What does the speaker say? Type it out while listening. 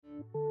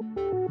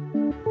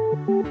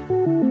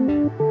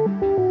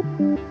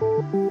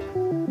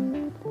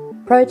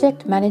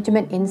Project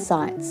Management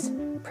Insights,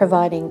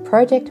 providing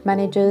project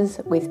managers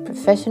with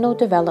professional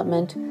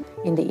development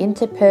in the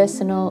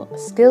interpersonal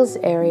skills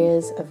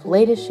areas of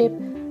leadership,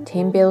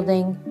 team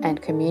building,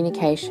 and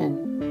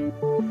communication.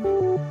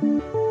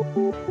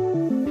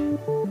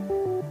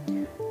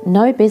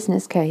 No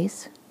business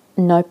case,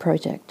 no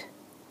project.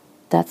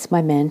 That's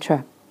my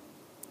mantra.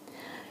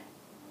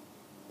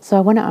 So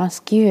I want to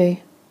ask you,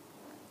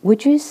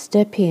 would you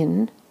step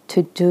in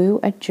to do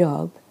a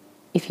job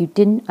if you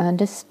didn't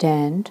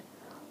understand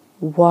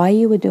why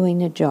you were doing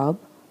the job,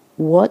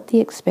 what the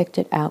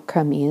expected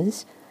outcome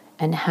is,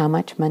 and how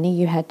much money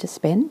you had to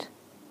spend?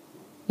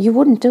 You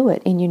wouldn't do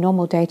it in your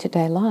normal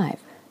day-to-day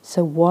life.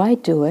 So why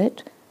do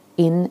it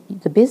in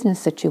the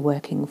business that you're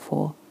working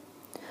for?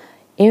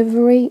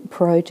 Every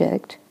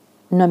project,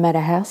 no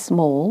matter how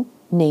small,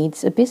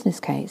 needs a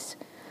business case.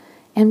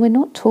 And we're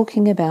not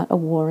talking about a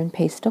war and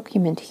peace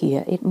document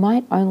here. It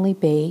might only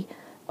be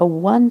a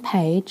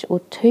 1-page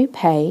or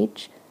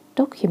 2-page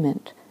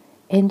document.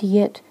 And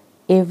yet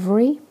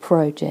every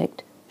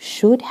project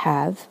should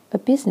have a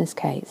business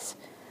case.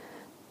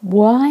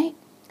 Why?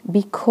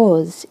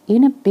 Because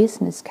in a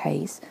business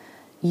case,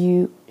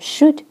 you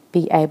should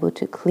be able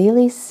to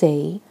clearly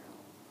see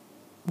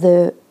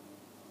the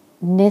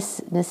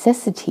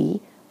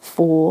necessity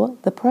for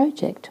the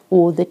project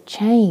or the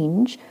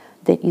change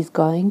that is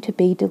going to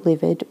be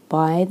delivered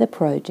by the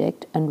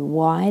project and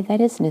why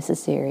that is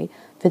necessary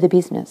for the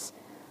business.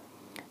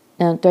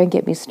 Now, don't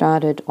get me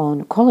started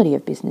on quality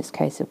of business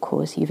case, of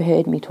course. You've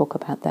heard me talk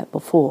about that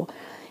before.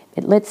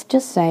 But let's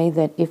just say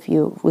that if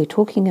we're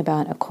talking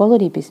about a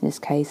quality business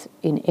case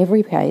in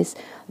every case,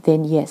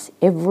 then yes,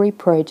 every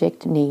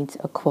project needs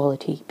a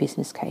quality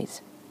business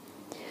case.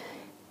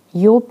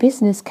 Your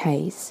business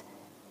case,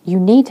 you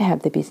need to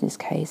have the business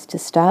case to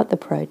start the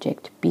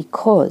project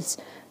because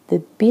the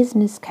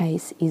business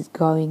case is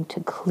going to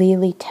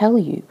clearly tell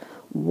you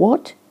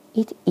what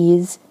it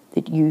is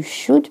that you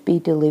should be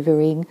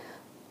delivering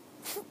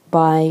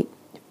by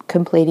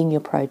completing your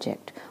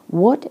project.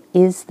 What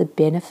is the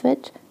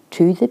benefit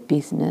to the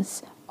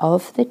business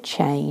of the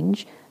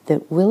change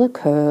that will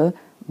occur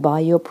by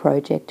your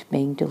project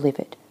being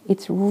delivered?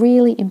 It's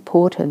really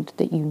important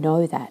that you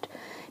know that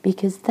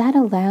because that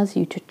allows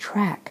you to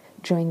track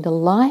during the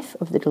life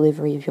of the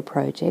delivery of your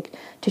project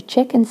to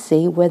check and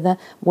see whether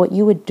what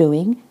you are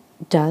doing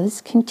does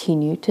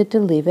continue to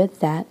deliver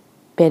that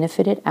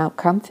benefited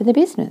outcome for the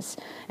business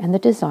and the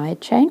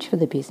desired change for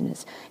the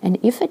business. And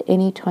if at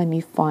any time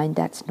you find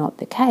that's not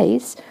the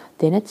case,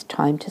 then it's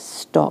time to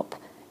stop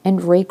and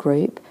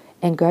regroup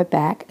and go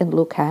back and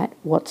look at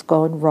what's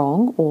gone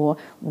wrong or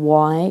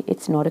why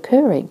it's not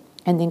occurring,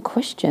 and then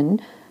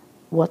question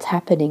what's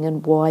happening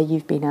and why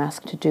you've been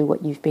asked to do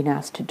what you've been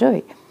asked to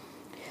do.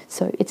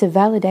 So it's a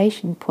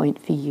validation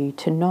point for you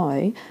to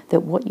know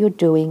that what you're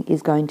doing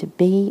is going to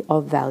be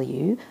of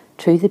value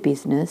to the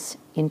business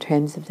in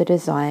terms of the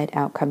desired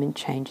outcome and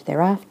change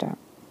thereafter.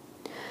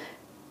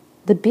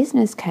 The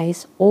business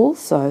case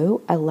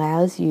also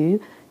allows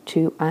you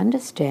to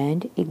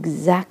understand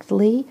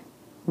exactly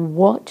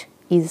what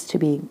is to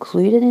be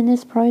included in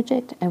this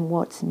project and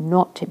what's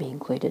not to be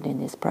included in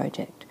this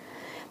project.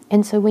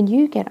 And so when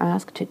you get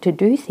asked to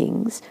do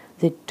things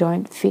that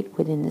don't fit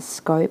within the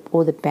scope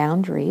or the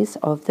boundaries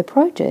of the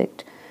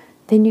project,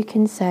 then you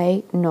can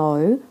say,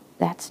 no,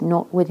 that's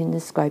not within the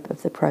scope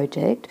of the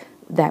project.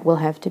 That will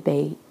have to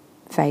be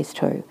phase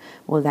 2,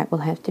 or that will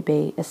have to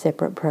be a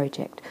separate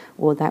project,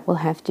 or that will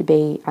have to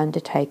be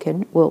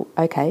undertaken. Well,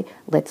 okay,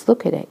 let's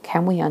look at it.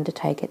 Can we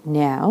undertake it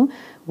now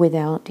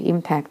without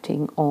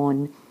impacting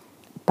on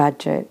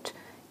budget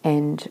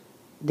and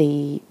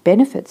the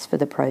benefits for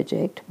the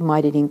project?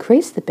 Might it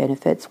increase the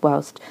benefits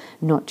whilst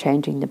not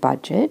changing the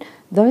budget?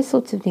 Those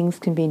sorts of things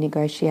can be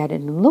negotiated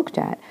and looked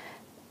at,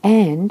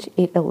 and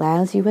it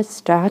allows you a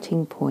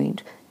starting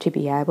point to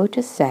be able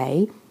to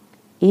say,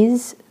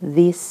 is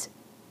this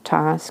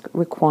task,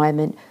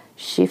 requirement,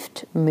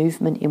 shift,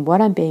 movement in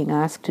what I'm being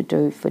asked to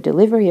do for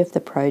delivery of the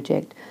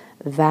project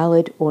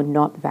valid or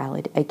not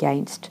valid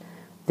against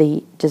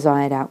the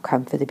desired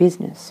outcome for the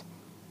business?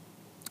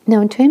 Now,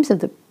 in terms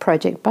of the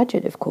project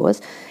budget, of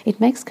course,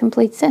 it makes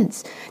complete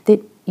sense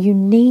that you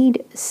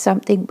need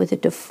something with a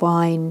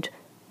defined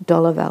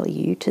dollar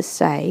value to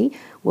say,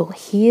 well,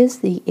 here's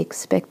the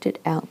expected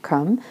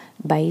outcome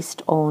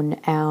based on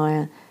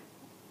our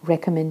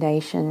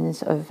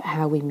recommendations of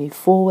how we move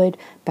forward,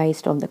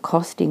 based on the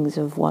costings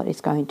of what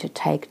it's going to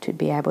take to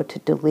be able to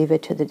deliver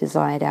to the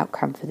desired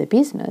outcome for the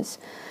business.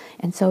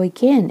 And so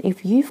again,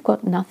 if you've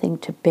got nothing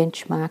to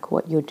benchmark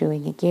what you're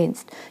doing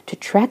against, to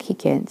track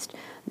against,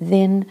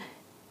 then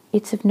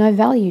it's of no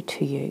value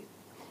to you.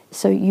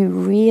 So you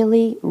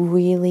really,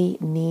 really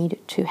need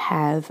to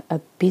have a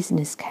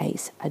business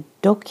case, a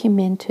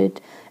documented,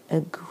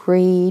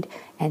 agreed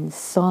and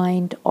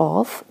signed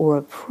off or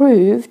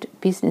approved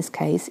business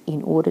case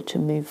in order to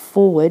move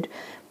forward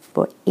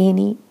for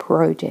any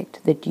project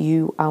that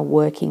you are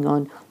working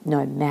on,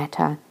 no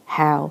matter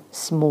how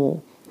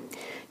small.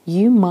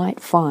 You might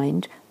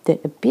find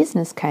that a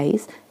business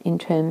case, in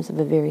terms of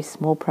a very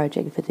small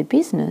project for the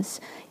business,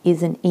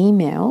 is an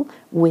email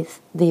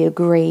with the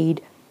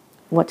agreed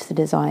what's the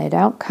desired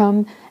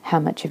outcome, how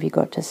much have you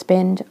got to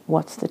spend,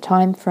 what's the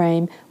time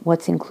frame,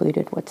 what's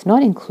included, what's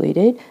not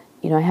included.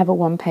 I have a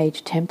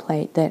one-page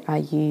template that I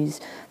use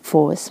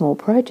for small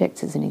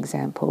projects as an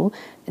example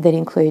that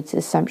includes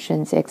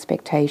assumptions,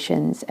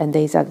 expectations, and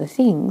these other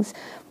things.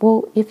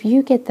 Well, if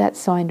you get that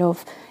signed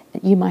off,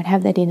 you might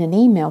have that in an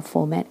email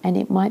format, and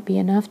it might be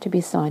enough to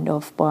be signed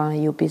off by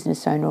your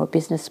business owner or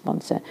business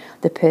sponsor,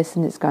 the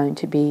person that's going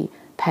to be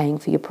paying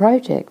for your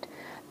project.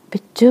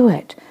 But do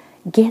it.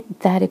 Get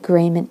that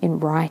agreement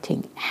in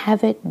writing.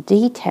 Have it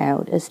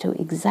detailed as to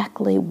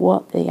exactly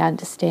what the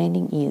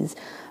understanding is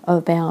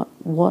about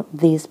what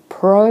this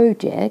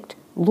project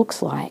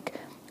looks like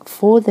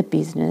for the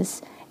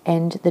business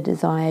and the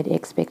desired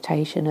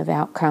expectation of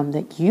outcome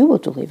that you will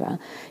deliver.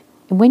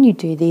 And when you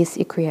do this,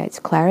 it creates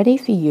clarity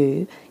for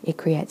you, it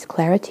creates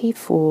clarity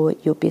for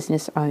your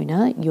business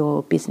owner,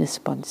 your business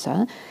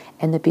sponsor,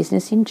 and the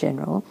business in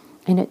general,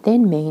 and it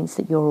then means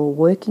that you're all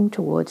working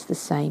towards the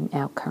same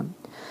outcome.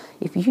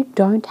 If you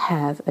don't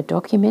have a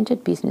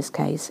documented business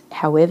case,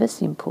 however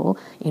simple,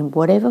 in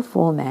whatever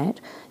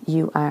format,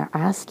 you are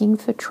asking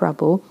for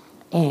trouble,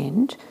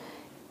 and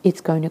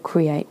it's going to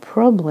create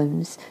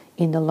problems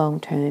in the long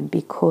term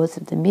because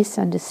of the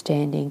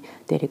misunderstanding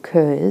that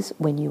occurs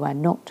when you are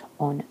not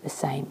on the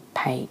same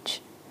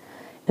page.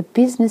 A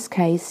business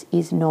case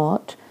is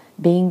not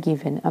being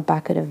given a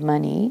bucket of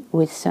money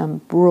with some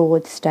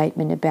broad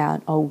statement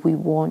about, we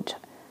want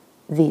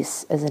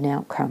this as an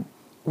outcome.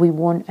 We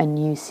want a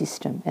new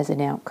system as an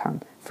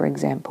outcome, for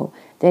example.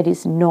 That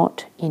is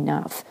not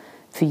enough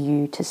for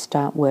you to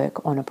start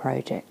work on a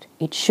project.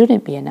 It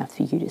shouldn't be enough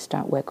for you to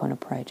start work on a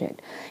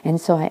project.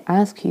 And so I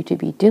ask you to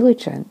be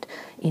diligent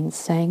in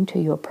saying to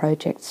your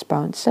project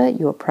sponsor,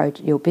 your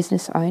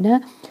business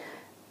owner,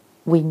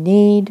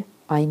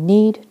 I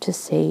need to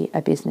see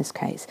a business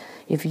case.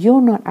 If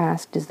you're not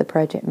asked as the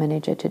project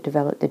manager to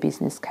develop the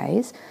business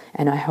case,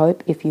 and I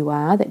hope if you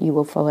are that you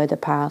will follow the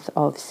path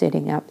of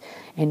setting up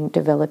and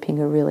developing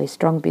a really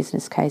strong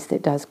business case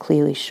that does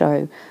clearly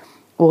show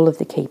all of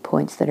the key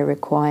points that are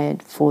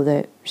required for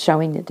the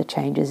showing that the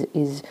changes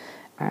is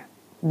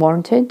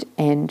warranted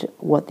and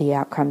what the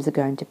outcomes are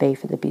going to be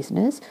for the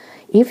business.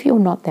 If you're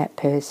not that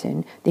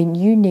person, then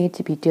you need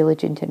to be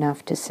diligent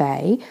enough to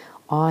say,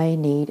 I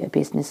need a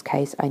business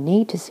case, I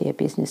need to see a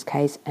business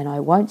case, and I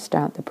won't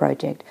start the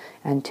project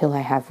until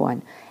I have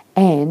one.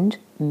 And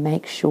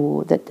make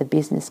sure that the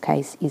business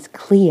case is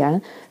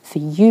clear for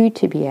you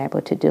to be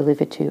able to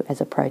deliver to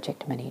as a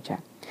project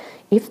manager.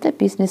 If the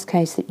business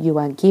case that you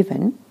are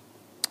given,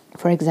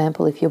 for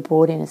example, if you're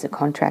brought in as a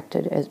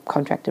contracted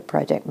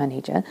project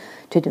manager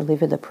to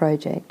deliver the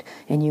project,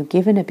 and you're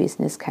given a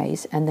business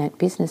case and that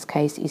business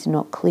case is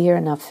not clear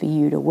enough for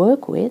you to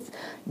work with,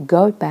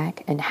 go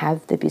back and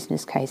have the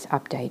business case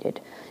updated.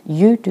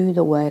 You do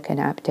the work and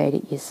update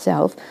it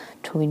yourself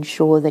to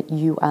ensure that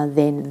you are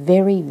then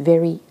very,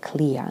 very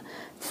clear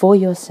for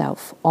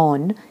yourself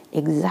on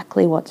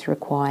exactly what's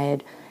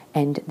required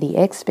and the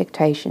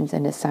expectations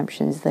and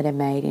assumptions that are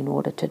made in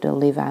order to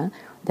deliver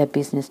the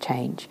business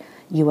change.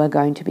 You are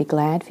going to be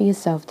glad for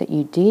yourself that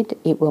you did.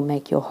 It will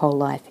make your whole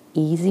life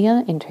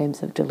easier in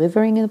terms of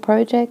delivering the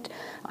project.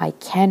 I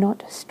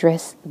cannot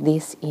stress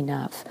this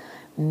enough.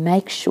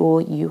 Make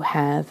sure you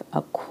have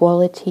a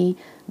quality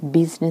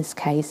business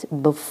case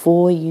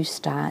before you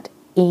start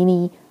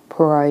any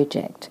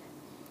project.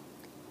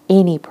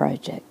 Any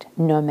project,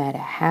 no matter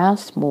how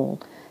small,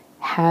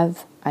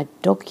 have a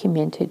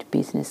documented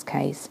business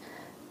case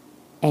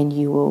and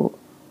you will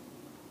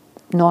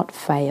not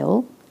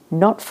fail.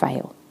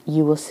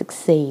 You will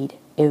succeed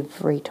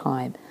every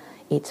time.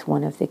 It's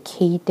one of the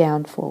key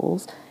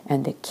downfalls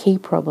and the key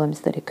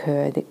problems that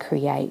occur that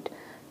create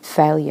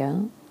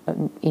failure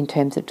in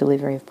terms of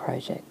delivery of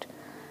project.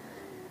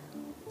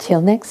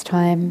 Till next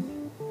time.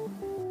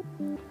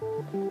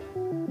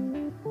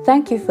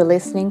 Thank you for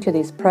listening to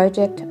this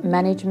Project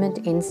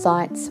Management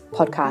Insights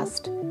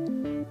podcast.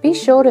 Be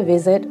sure to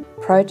visit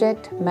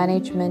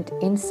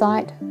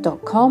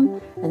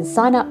projectmanagementinsight.com and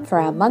sign up for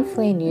our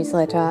monthly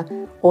newsletter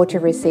or to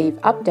receive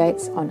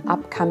updates on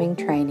upcoming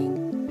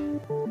training.